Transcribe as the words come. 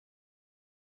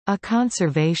A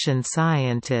conservation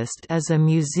scientist is a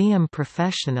museum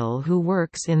professional who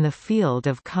works in the field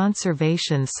of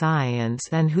conservation science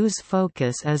and whose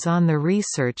focus is on the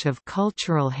research of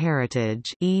cultural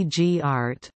heritage, e.g.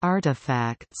 art,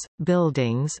 artifacts,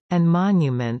 buildings, and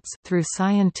monuments through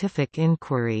scientific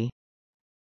inquiry.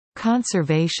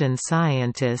 Conservation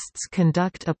scientists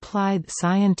conduct applied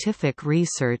scientific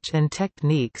research and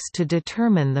techniques to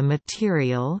determine the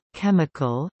material,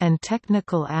 chemical, and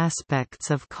technical aspects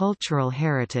of cultural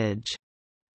heritage.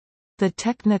 The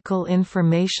technical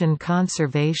information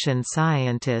conservation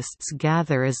scientists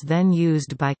gather is then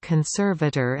used by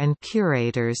conservator and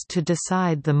curators to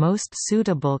decide the most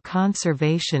suitable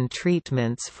conservation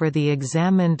treatments for the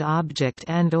examined object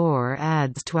and/or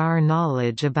adds to our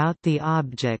knowledge about the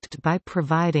object by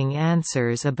providing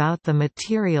answers about the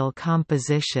material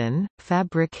composition,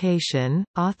 fabrication,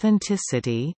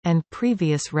 authenticity, and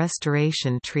previous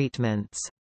restoration treatments.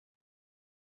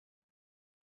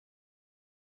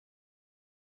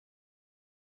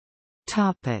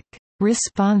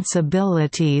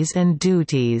 Responsibilities and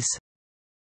duties.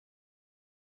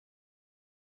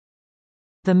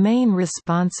 The main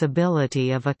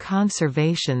responsibility of a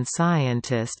conservation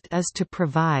scientist is to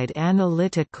provide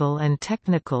analytical and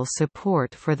technical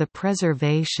support for the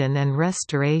preservation and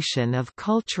restoration of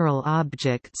cultural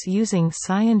objects using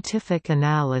scientific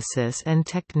analysis and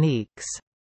techniques.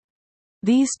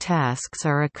 These tasks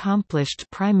are accomplished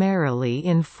primarily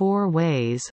in four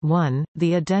ways: 1,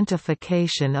 the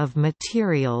identification of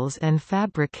materials and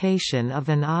fabrication of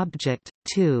an object,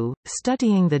 2,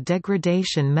 studying the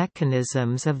degradation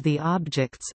mechanisms of the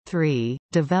objects, 3,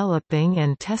 developing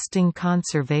and testing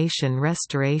conservation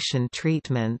restoration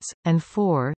treatments, and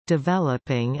 4,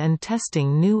 developing and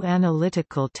testing new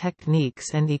analytical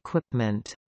techniques and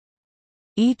equipment.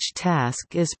 Each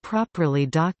task is properly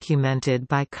documented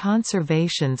by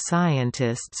conservation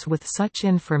scientists with such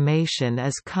information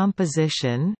as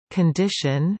composition,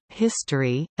 condition,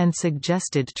 history, and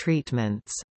suggested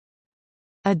treatments.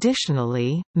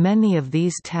 Additionally, many of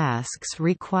these tasks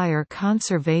require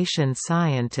conservation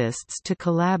scientists to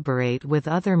collaborate with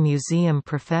other museum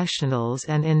professionals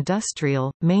and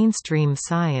industrial, mainstream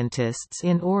scientists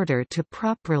in order to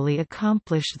properly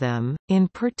accomplish them, in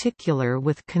particular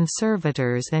with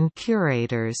conservators and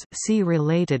curators. See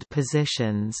related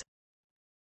positions.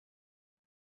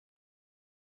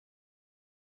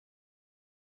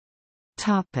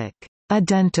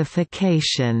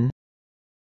 Identification.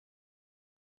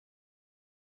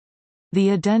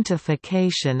 The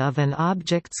identification of an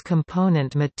object's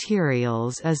component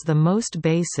materials is the most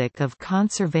basic of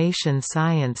conservation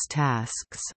science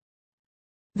tasks.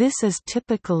 This is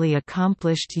typically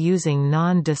accomplished using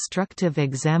non-destructive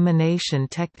examination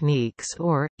techniques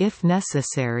or, if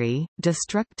necessary,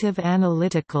 destructive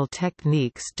analytical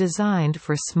techniques designed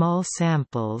for small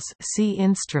samples. See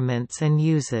instruments and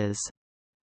uses.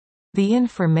 The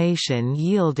information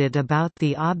yielded about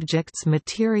the object's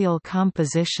material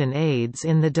composition aids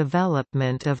in the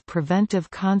development of preventive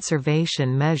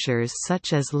conservation measures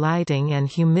such as lighting and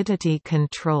humidity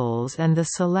controls and the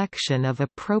selection of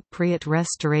appropriate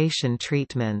restoration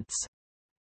treatments.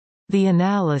 The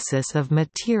analysis of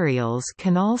materials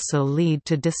can also lead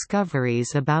to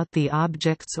discoveries about the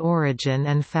object's origin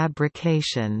and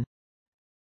fabrication.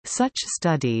 Such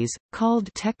studies, called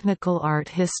technical art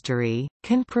history,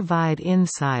 can provide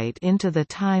insight into the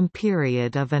time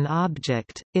period of an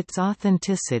object, its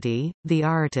authenticity, the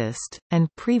artist,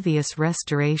 and previous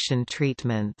restoration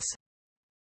treatments.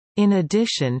 In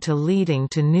addition to leading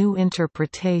to new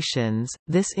interpretations,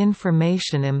 this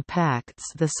information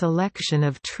impacts the selection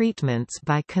of treatments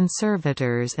by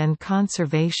conservators and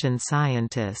conservation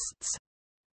scientists.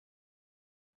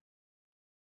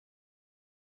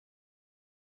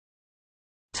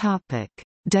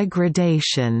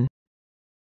 Degradation.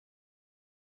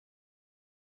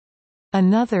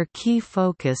 Another key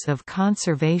focus of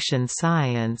conservation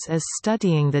science is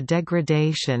studying the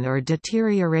degradation or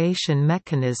deterioration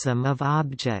mechanism of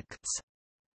objects.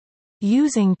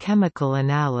 Using chemical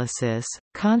analysis,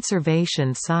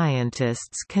 conservation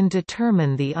scientists can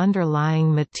determine the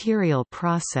underlying material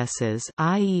processes,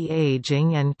 i.e.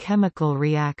 aging and chemical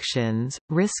reactions,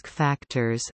 risk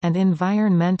factors, and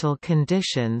environmental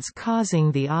conditions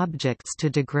causing the objects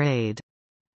to degrade.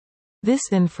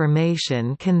 This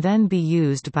information can then be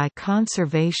used by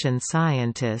conservation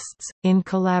scientists, in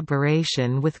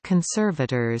collaboration with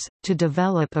conservators, to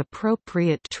develop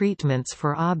appropriate treatments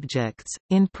for objects,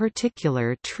 in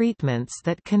particular treatments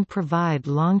that can provide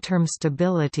long-term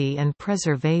stability and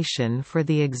preservation for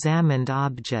the examined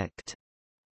object.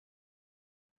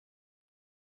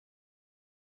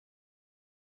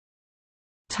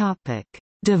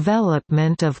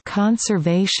 Development of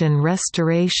conservation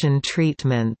restoration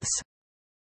treatments.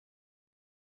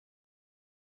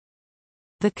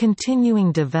 The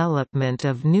continuing development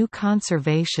of new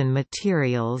conservation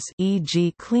materials,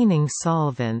 e.g. cleaning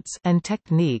solvents, and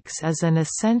techniques is an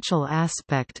essential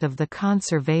aspect of the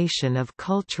conservation of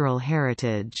cultural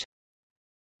heritage.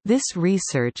 This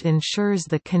research ensures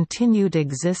the continued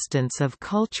existence of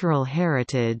cultural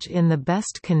heritage in the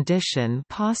best condition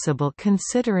possible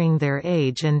considering their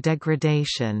age and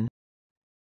degradation.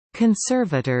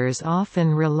 Conservators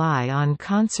often rely on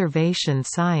conservation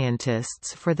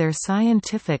scientists for their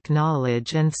scientific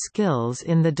knowledge and skills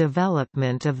in the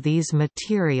development of these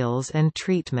materials and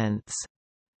treatments.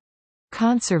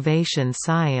 Conservation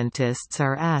scientists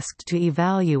are asked to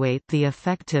evaluate the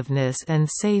effectiveness and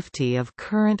safety of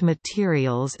current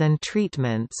materials and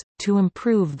treatments, to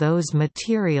improve those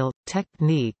material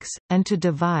techniques, and to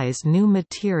devise new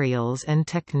materials and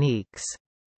techniques.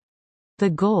 The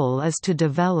goal is to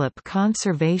develop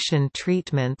conservation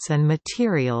treatments and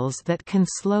materials that can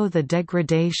slow the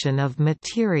degradation of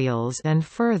materials and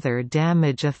further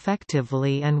damage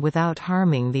effectively and without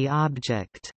harming the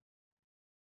object.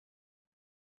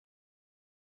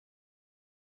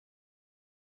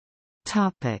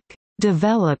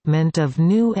 Development of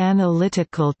new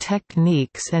analytical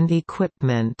techniques and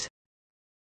equipment.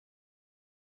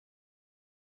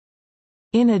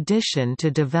 In addition to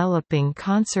developing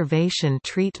conservation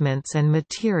treatments and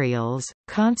materials,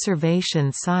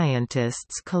 conservation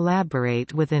scientists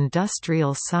collaborate with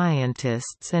industrial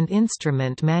scientists and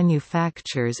instrument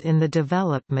manufacturers in the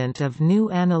development of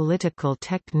new analytical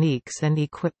techniques and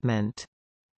equipment.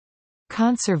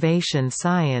 Conservation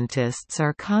scientists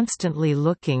are constantly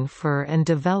looking for and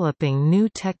developing new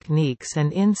techniques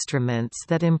and instruments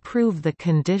that improve the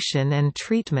condition and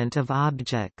treatment of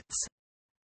objects.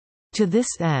 To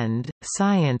this end,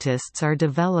 scientists are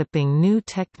developing new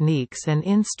techniques and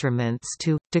instruments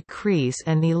to decrease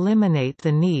and eliminate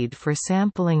the need for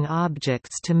sampling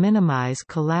objects to minimize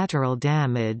collateral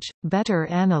damage, better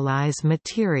analyze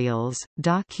materials,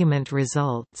 document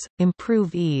results,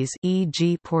 improve ease,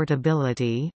 e.g.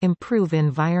 portability, improve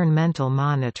environmental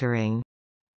monitoring.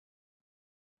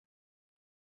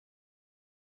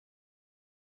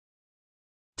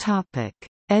 Topic: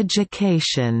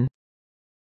 Education.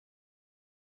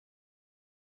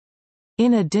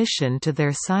 In addition to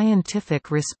their scientific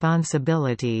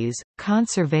responsibilities,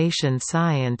 conservation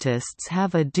scientists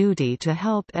have a duty to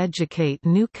help educate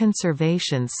new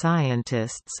conservation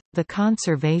scientists, the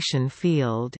conservation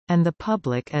field, and the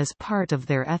public as part of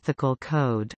their ethical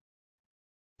code.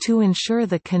 To ensure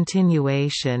the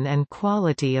continuation and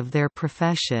quality of their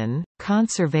profession,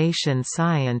 conservation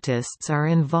scientists are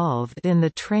involved in the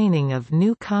training of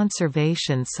new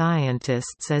conservation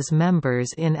scientists as members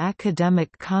in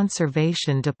academic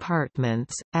conservation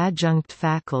departments, adjunct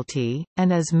faculty,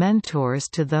 and as mentors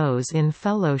to those in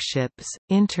fellowships,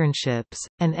 internships,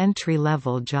 and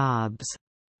entry-level jobs.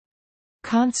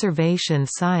 Conservation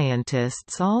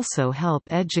scientists also help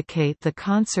educate the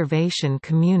conservation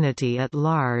community at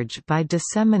large by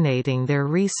disseminating their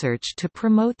research to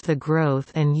promote the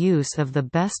growth and use of the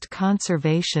best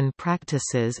conservation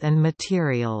practices and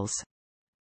materials.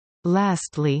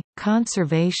 Lastly,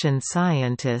 conservation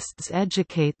scientists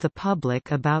educate the public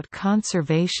about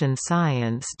conservation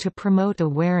science to promote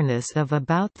awareness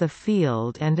about the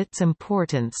field and its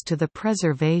importance to the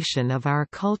preservation of our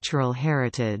cultural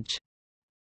heritage.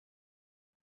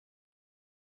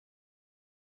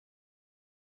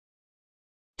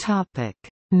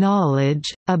 Knowledge,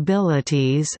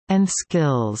 abilities, and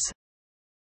skills.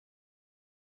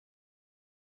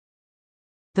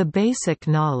 The basic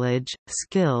knowledge,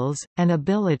 skills, and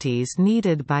abilities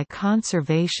needed by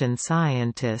conservation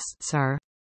scientists are: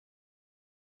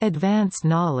 advanced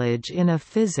knowledge in a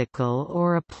physical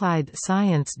or applied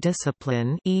science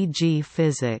discipline, e.g.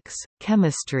 physics,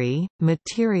 chemistry,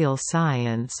 material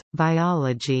science,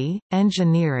 biology,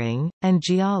 engineering, and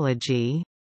geology.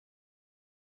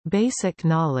 Basic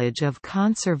knowledge of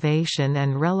conservation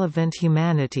and relevant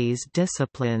humanities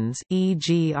disciplines,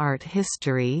 e.g. art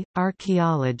history,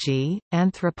 archaeology,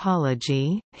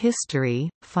 anthropology,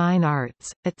 history, fine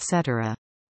arts, etc.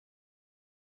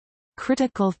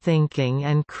 Critical thinking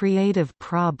and creative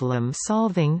problem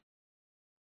solving.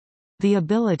 The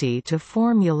ability to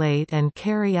formulate and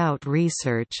carry out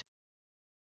research.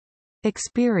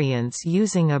 Experience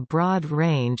using a broad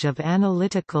range of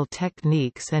analytical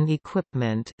techniques and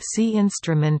equipment, see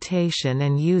instrumentation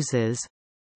and uses.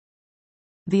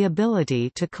 The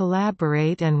ability to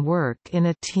collaborate and work in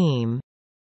a team.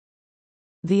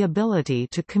 The ability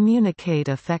to communicate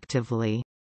effectively.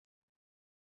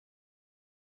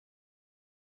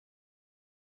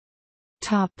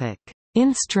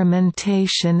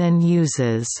 Instrumentation and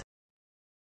uses.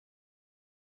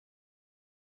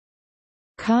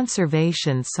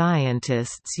 Conservation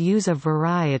scientists use a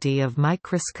variety of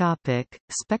microscopic,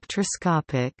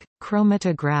 spectroscopic,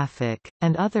 chromatographic,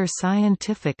 and other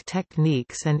scientific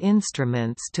techniques and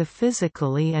instruments to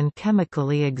physically and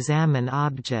chemically examine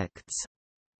objects.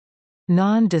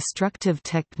 Non-destructive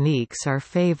techniques are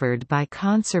favored by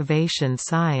conservation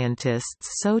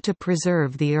scientists so to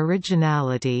preserve the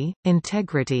originality,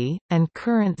 integrity, and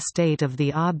current state of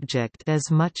the object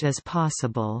as much as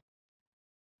possible.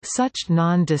 Such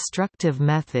non-destructive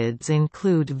methods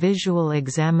include visual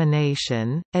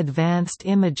examination, advanced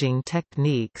imaging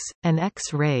techniques, and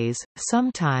X-rays.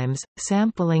 Sometimes,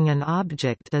 sampling an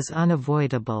object is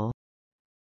unavoidable.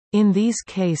 In these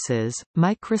cases,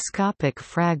 microscopic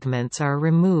fragments are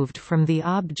removed from the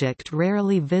object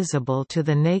rarely visible to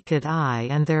the naked eye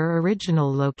and their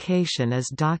original location is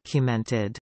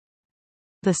documented.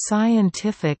 The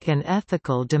scientific and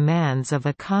ethical demands of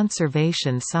a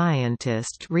conservation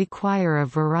scientist require a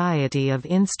variety of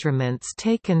instruments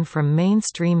taken from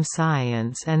mainstream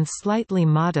science and slightly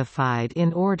modified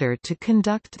in order to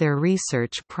conduct their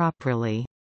research properly.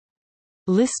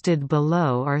 Listed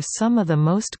below are some of the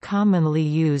most commonly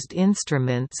used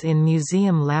instruments in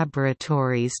museum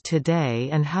laboratories today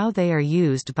and how they are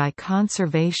used by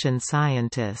conservation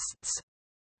scientists.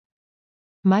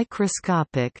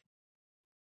 Microscopic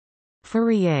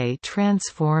Fourier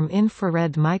transform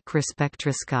infrared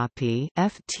microspectroscopy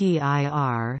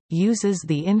 (FTIR) uses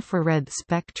the infrared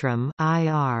spectrum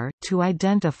 (IR) to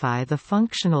identify the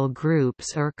functional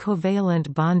groups or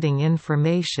covalent bonding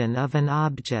information of an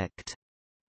object.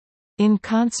 In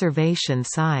conservation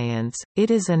science,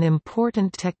 it is an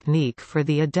important technique for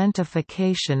the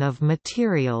identification of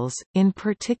materials, in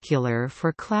particular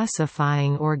for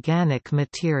classifying organic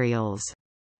materials.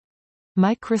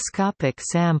 Microscopic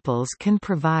samples can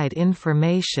provide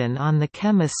information on the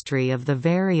chemistry of the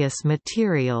various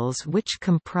materials which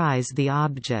comprise the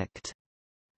object.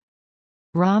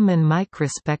 Raman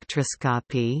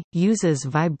microspectroscopy uses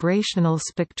vibrational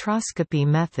spectroscopy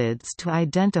methods to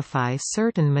identify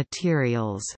certain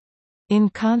materials. In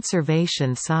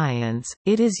conservation science,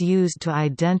 it is used to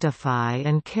identify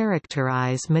and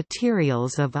characterize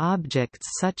materials of objects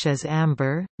such as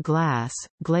amber, glass,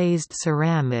 glazed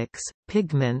ceramics,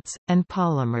 pigments, and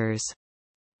polymers.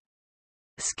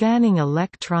 Scanning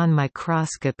electron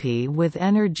microscopy with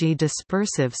energy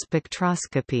dispersive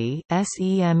spectroscopy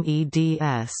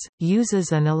 (SEMEDS)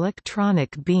 uses an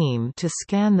electronic beam to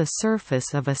scan the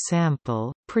surface of a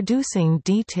sample, producing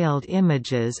detailed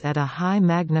images at a high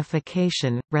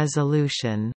magnification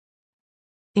resolution.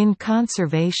 In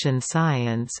conservation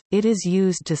science, it is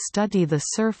used to study the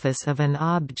surface of an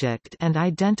object and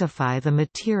identify the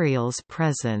materials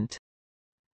present.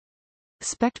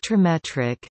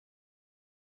 Spectrometric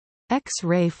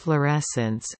X-ray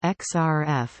fluorescence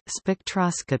 (XRF)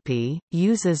 spectroscopy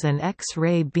uses an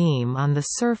X-ray beam on the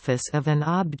surface of an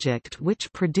object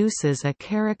which produces a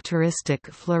characteristic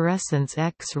fluorescence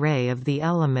X-ray of the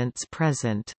elements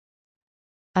present.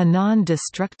 A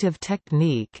non-destructive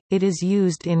technique, it is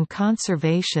used in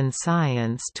conservation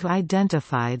science to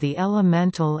identify the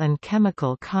elemental and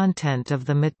chemical content of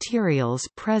the materials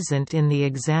present in the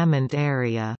examined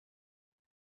area.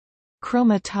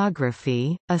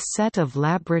 Chromatography, a set of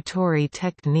laboratory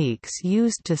techniques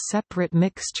used to separate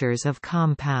mixtures of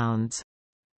compounds.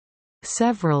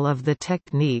 Several of the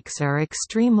techniques are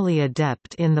extremely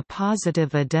adept in the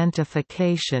positive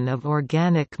identification of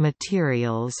organic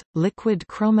materials. Liquid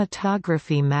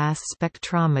chromatography mass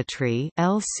spectrometry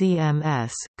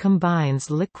 (LCMS) combines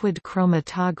liquid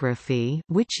chromatography,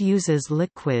 which uses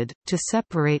liquid to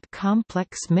separate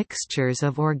complex mixtures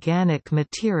of organic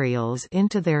materials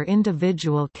into their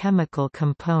individual chemical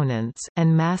components,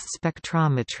 and mass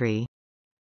spectrometry.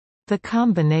 The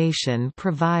combination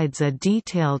provides a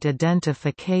detailed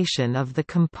identification of the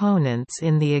components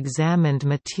in the examined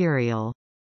material.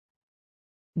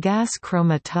 Gas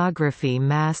chromatography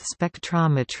mass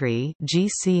spectrometry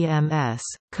 (GCMS)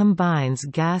 combines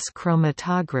gas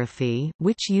chromatography,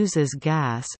 which uses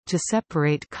gas to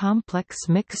separate complex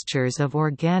mixtures of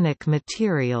organic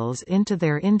materials into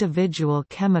their individual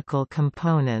chemical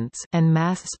components, and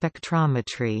mass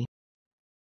spectrometry.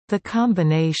 The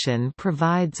combination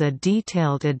provides a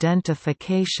detailed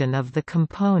identification of the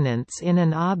components in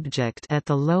an object at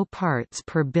the low parts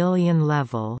per billion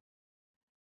level.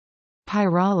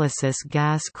 Pyrolysis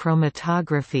gas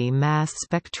chromatography mass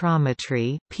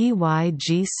spectrometry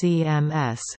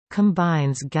 (PYGCMS)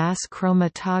 combines gas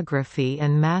chromatography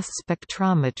and mass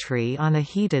spectrometry on a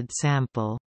heated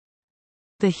sample.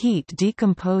 The heat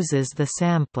decomposes the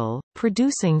sample,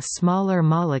 producing smaller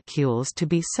molecules to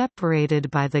be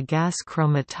separated by the gas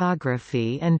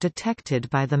chromatography and detected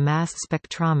by the mass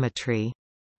spectrometry.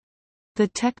 The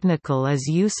technical is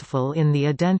useful in the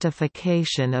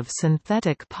identification of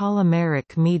synthetic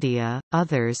polymeric media.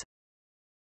 Others: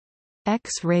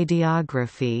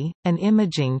 X-radiography, an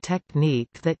imaging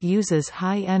technique that uses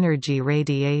high-energy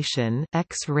radiation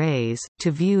X-rays to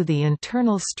view the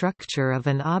internal structure of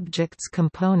an object's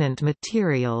component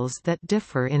materials that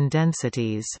differ in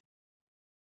densities.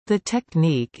 The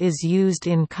technique is used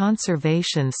in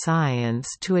conservation science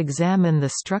to examine the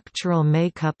structural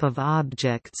makeup of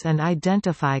objects and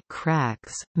identify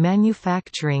cracks,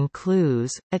 manufacturing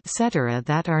clues, etc.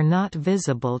 that are not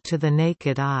visible to the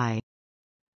naked eye.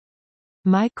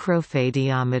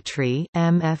 Microphadiometry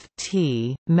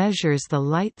 (MFT) measures the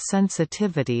light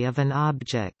sensitivity of an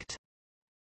object.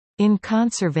 In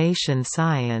conservation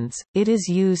science, it is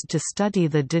used to study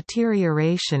the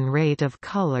deterioration rate of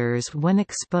colors when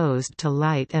exposed to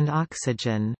light and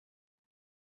oxygen.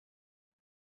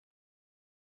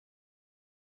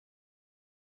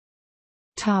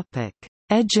 Topic: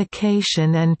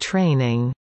 Education and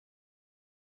training.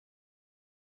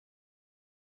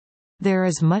 There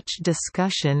is much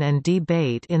discussion and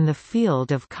debate in the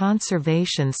field of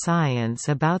conservation science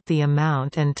about the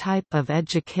amount and type of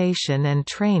education and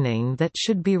training that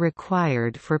should be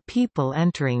required for people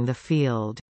entering the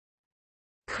field.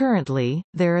 Currently,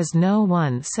 there is no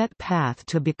one set path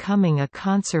to becoming a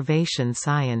conservation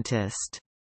scientist.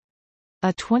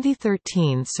 A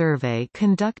 2013 survey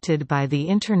conducted by the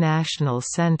International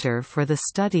Center for the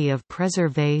Study of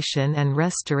Preservation and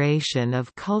Restoration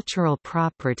of Cultural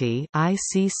Property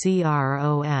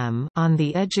 (ICCROM) on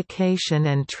the education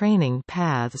and training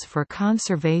paths for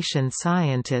conservation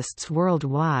scientists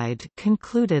worldwide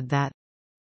concluded that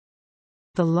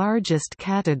the largest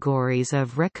categories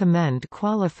of recommend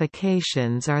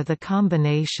qualifications are the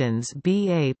combinations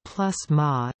BA plus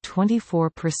MA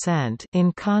 24%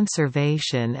 in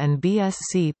conservation and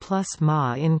BSc plus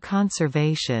MA in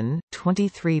conservation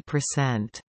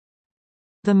 23%.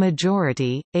 The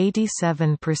majority,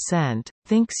 87%,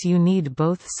 thinks you need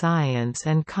both science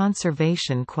and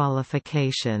conservation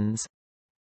qualifications.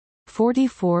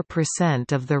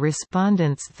 44% of the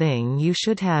respondents think you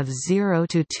should have 0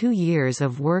 to 2 years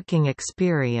of working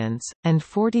experience, and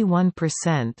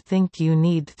 41% think you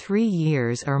need 3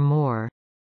 years or more.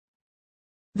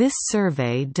 This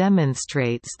survey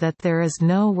demonstrates that there is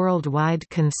no worldwide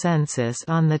consensus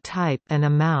on the type and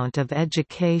amount of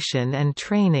education and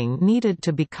training needed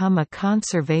to become a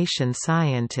conservation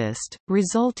scientist,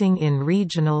 resulting in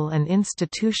regional and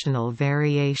institutional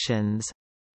variations.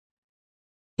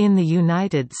 In the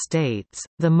United States,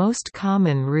 the most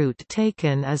common route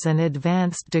taken is an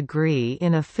advanced degree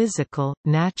in a physical,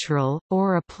 natural,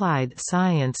 or applied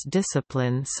science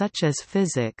discipline such as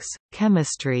physics,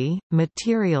 chemistry,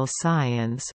 material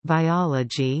science,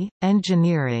 biology,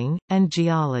 engineering, and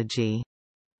geology.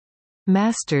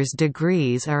 Master's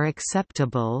degrees are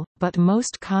acceptable, but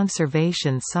most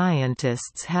conservation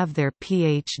scientists have their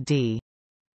Ph.D.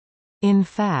 In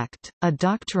fact, a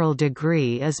doctoral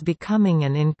degree is becoming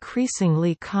an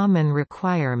increasingly common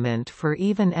requirement for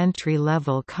even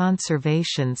entry-level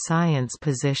conservation science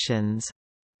positions.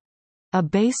 A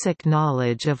basic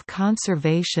knowledge of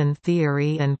conservation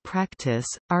theory and practice,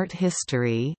 art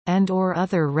history, and/or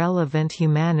other relevant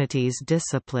humanities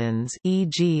disciplines,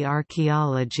 e.g.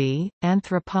 archaeology,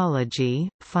 anthropology,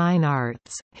 fine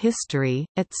arts, history,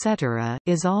 etc.,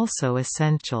 is also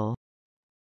essential.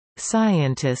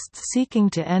 Scientists seeking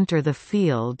to enter the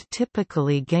field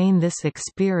typically gain this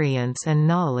experience and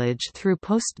knowledge through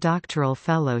postdoctoral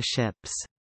fellowships.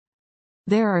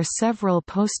 There are several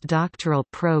postdoctoral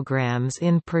programs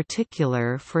in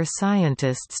particular for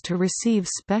scientists to receive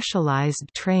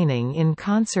specialized training in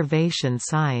conservation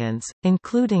science,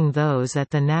 including those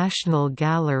at the National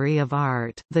Gallery of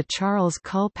Art, the Charles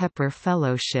Culpeper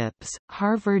Fellowships,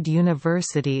 Harvard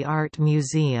University Art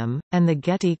Museum, and the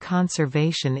Getty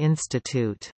Conservation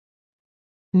Institute.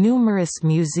 Numerous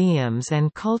museums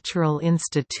and cultural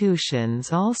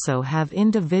institutions also have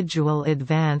individual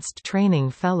advanced training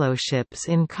fellowships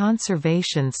in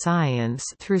conservation science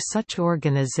through such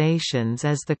organizations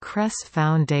as the Kress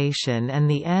Foundation and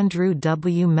the Andrew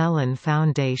W. Mellon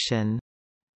Foundation.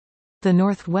 The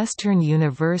Northwestern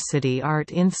University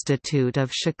Art Institute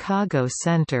of Chicago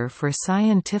Center for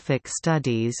Scientific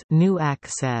Studies New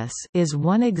Access is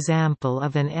one example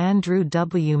of an Andrew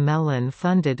W.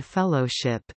 Mellon-funded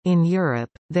fellowship. In Europe,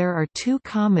 there are two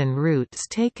common routes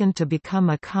taken to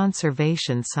become a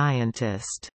conservation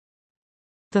scientist.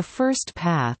 The first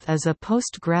path is a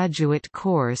postgraduate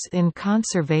course in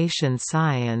conservation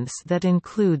science that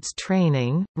includes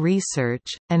training, research,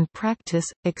 and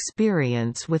practice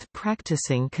experience with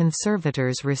practicing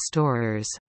conservators-restorers.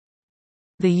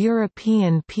 The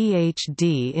European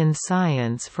PhD in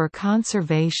Science for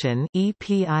Conservation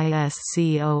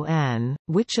 (EPISCON),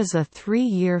 which is a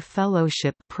 3-year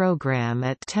fellowship program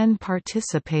at 10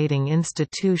 participating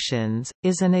institutions,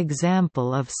 is an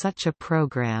example of such a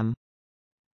program.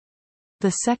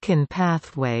 The second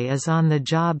pathway is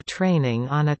on-the-job training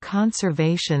on a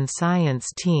conservation science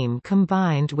team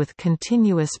combined with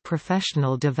continuous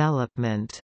professional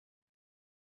development.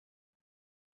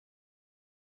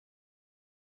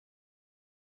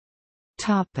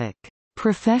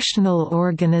 Professional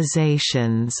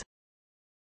organizations.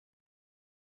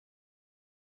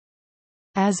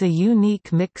 As a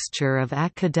unique mixture of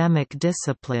academic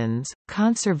disciplines,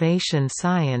 conservation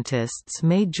scientists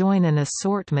may join an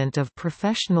assortment of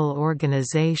professional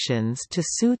organizations to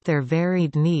suit their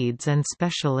varied needs and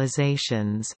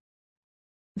specializations.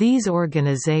 These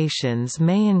organizations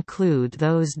may include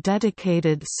those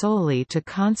dedicated solely to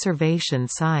conservation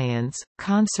science,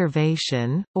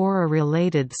 conservation, or a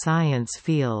related science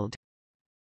field.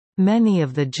 Many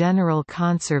of the general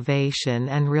conservation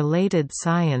and related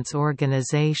science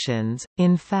organizations,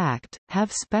 in fact,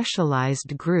 have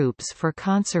specialized groups for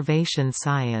conservation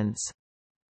science.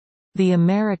 The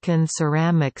American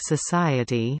Ceramic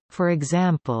Society, for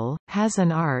example, has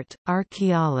an art,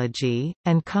 archaeology,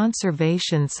 and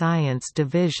conservation science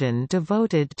division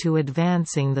devoted to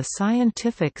advancing the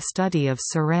scientific study of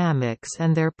ceramics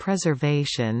and their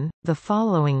preservation. The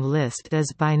following list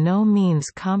is by no means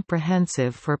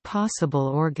comprehensive for possible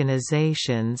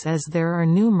organizations, as there are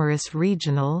numerous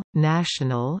regional,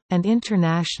 national, and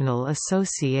international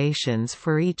associations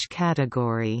for each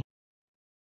category.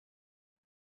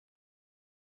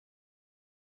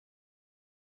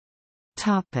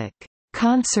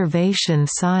 Conservation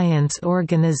science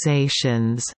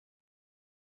organizations.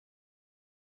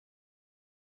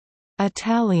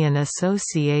 Italian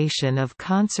Association of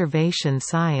Conservation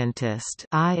Scientists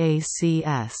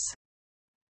 (IACS).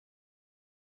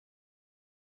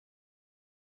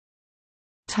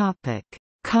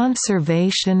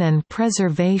 Conservation and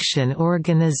preservation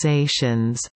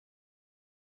organizations.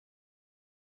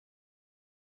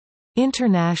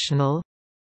 International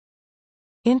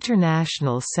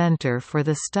Center for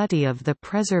the Study of the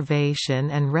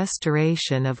Preservation and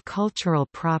Restoration of Cultural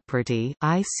Property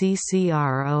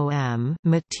 (ICCROM),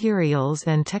 Materials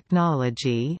and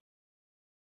Technology.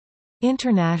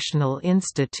 International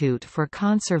Institute for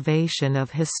Conservation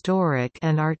of Historic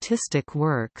and Artistic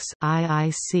Works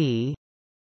 (IIC).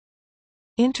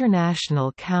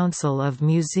 International Council of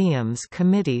Museums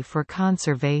Committee for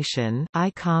Conservation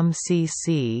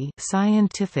 (ICOMCC),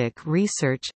 Scientific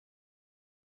Research.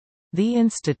 The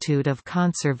Institute of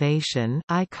Conservation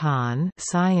 (ICON)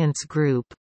 Science Group.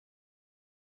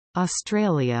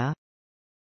 Australia.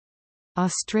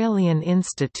 Australian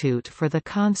Institute for the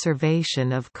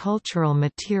Conservation of Cultural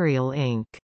Material Inc.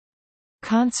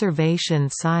 Conservation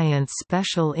Science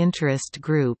Special Interest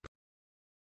Group.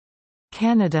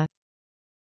 Canada.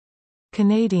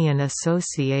 Canadian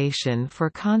Association for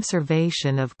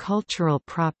Conservation of Cultural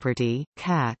Property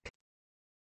 (CAC).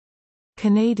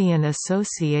 Canadian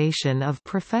Association of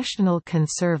Professional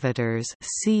Conservators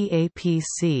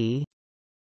 (CAPC).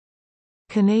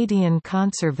 Canadian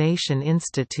Conservation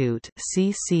Institute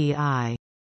 (CCI).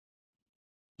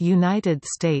 United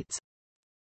States.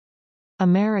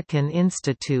 American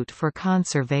Institute for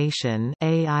Conservation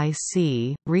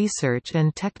 (AIC), Research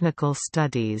and Technical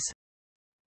Studies.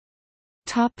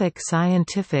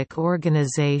 Scientific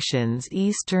organizations.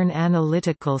 Eastern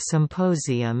Analytical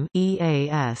Symposium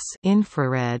 (EAS),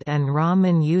 Infrared and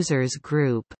Raman Users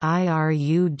Group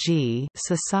 (IRUG),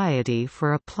 Society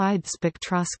for Applied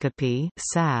Spectroscopy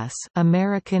 (SAS),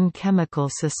 American Chemical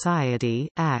Society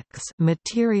 (ACS),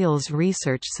 Materials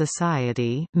Research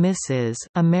Society (MISS),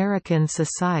 American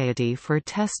Society for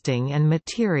Testing and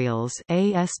Materials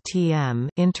 (ASTM),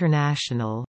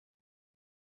 International.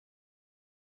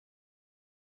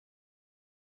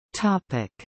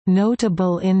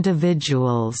 Notable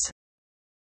individuals.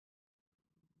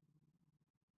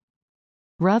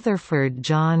 Rutherford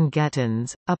John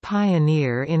Gettins, a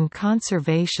pioneer in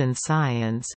conservation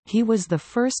science, he was the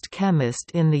first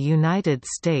chemist in the United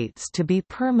States to be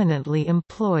permanently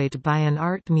employed by an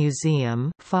art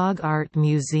museum, Fogg Art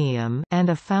Museum, and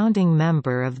a founding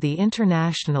member of the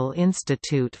International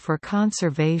Institute for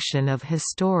Conservation of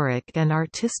Historic and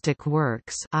Artistic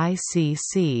Works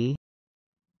 (ICC).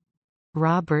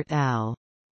 Robert L.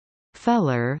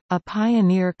 Feller, a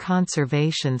pioneer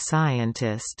conservation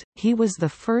scientist, he was the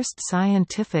first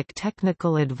scientific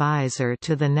technical advisor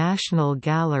to the National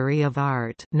Gallery of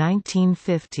Art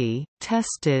 1950,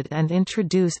 tested and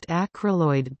introduced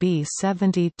acryloid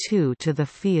B72 to the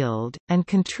field, and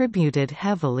contributed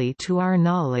heavily to our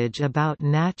knowledge about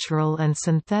natural and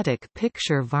synthetic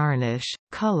picture varnish,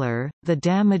 color, the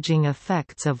damaging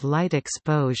effects of light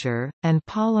exposure, and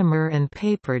polymer and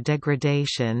paper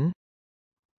degradation.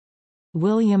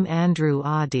 William Andrew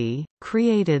Oddy,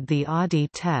 created the Oddy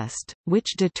test,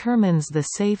 which determines the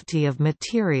safety of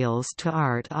materials to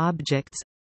art objects.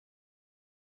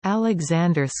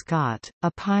 Alexander Scott,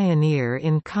 a pioneer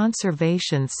in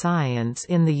conservation science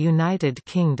in the United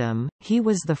Kingdom, he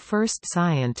was the first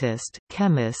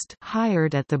chemist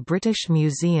hired at the British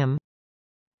Museum.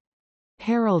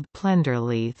 Harold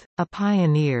Plenderleith, a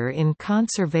pioneer in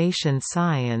conservation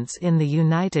science in the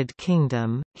United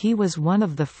Kingdom, he was one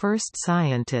of the first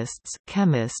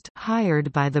chemist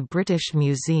hired by the British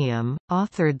Museum,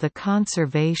 authored The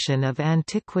Conservation of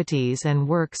Antiquities and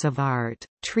Works of Art,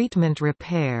 Treatment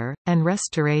Repair, and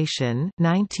Restoration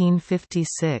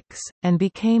 1956, and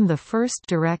became the first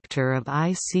director of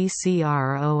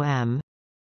ICCROM.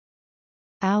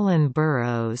 Alan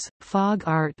Burrows, Fogg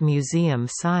Art Museum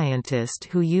scientist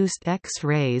who used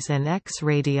X-rays and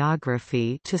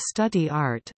X-radiography to study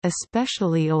art,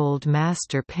 especially old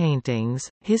master paintings.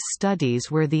 His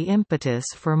studies were the impetus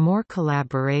for more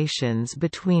collaborations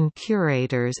between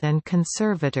curators and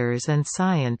conservators and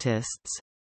scientists.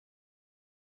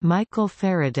 Michael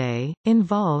Faraday,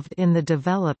 involved in the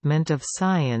development of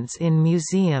science in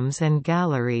museums and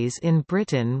galleries in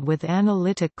Britain with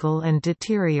analytical and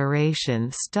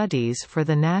deterioration studies for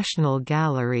the National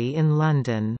Gallery in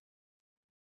London.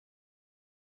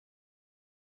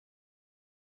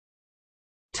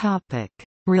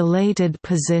 Related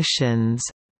positions.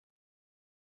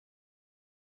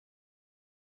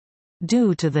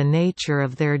 Due to the nature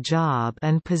of their job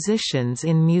and positions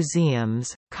in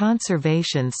museums,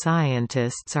 conservation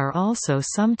scientists are also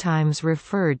sometimes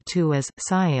referred to as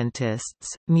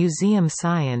scientists, museum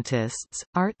scientists,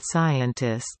 art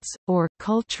scientists, or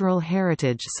cultural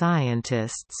heritage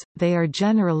scientists. They are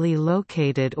generally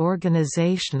located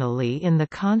organizationally in the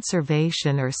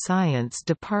conservation or science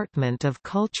department of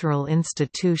cultural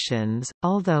institutions,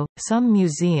 although some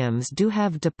museums do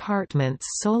have departments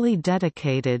solely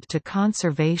dedicated to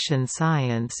conservation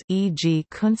science, e.g.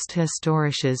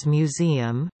 Kunsthistorisches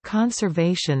Museum.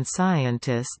 Conservation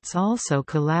scientists also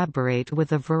collaborate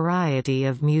with a variety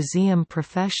of museum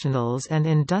professionals and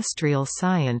industrial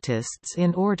scientists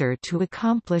in order to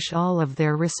accomplish all of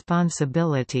their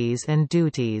responsibilities and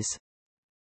duties.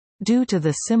 Due to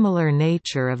the similar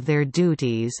nature of their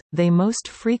duties, they most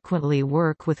frequently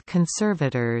work with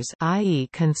conservators, i.e.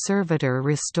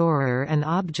 conservator-restorer and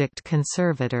object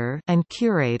conservator, and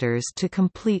curators to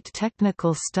complete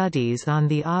technical studies on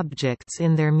the objects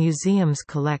in their museum's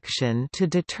collection to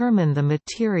determine the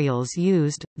materials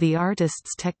used, the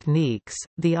artist's techniques,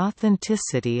 the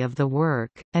authenticity of the work,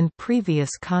 and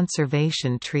previous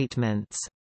conservation treatments.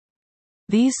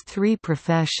 These three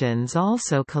professions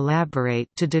also collaborate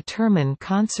to determine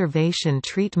conservation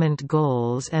treatment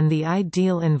goals and the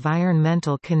ideal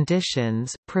environmental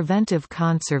conditions, preventive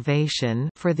conservation,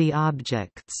 for the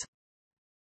objects.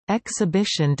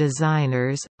 Exhibition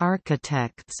designers,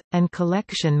 architects, and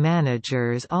collection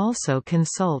managers also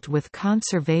consult with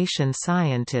conservation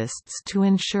scientists to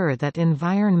ensure that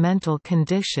environmental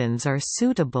conditions are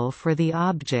suitable for the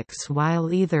objects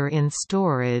while either in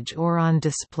storage or on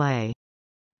display.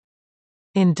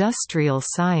 Industrial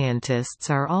scientists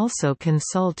are also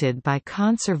consulted by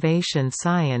conservation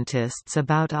scientists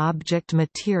about object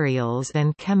materials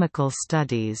and chemical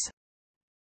studies.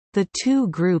 The two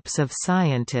groups of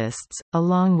scientists,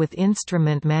 along with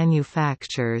instrument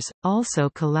manufacturers, also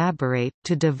collaborate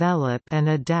to develop and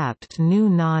adapt new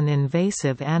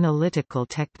non-invasive analytical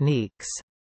techniques.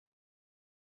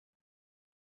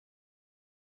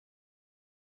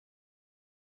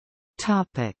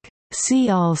 See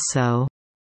also: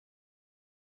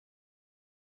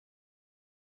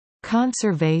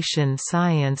 Conservation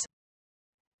science,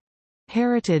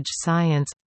 Heritage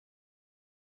science,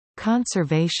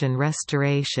 Conservation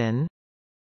restoration,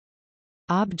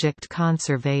 Object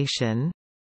conservation,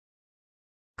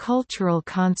 Cultural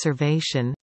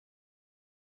conservation,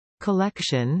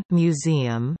 Collection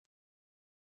museum,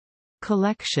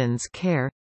 Collections care,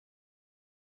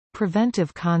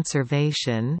 Preventive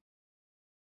conservation,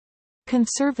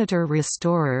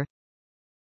 Conservator-restorer,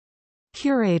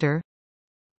 Curator.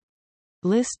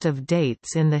 List of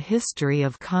dates in the history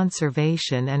of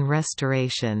conservation and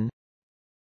restoration.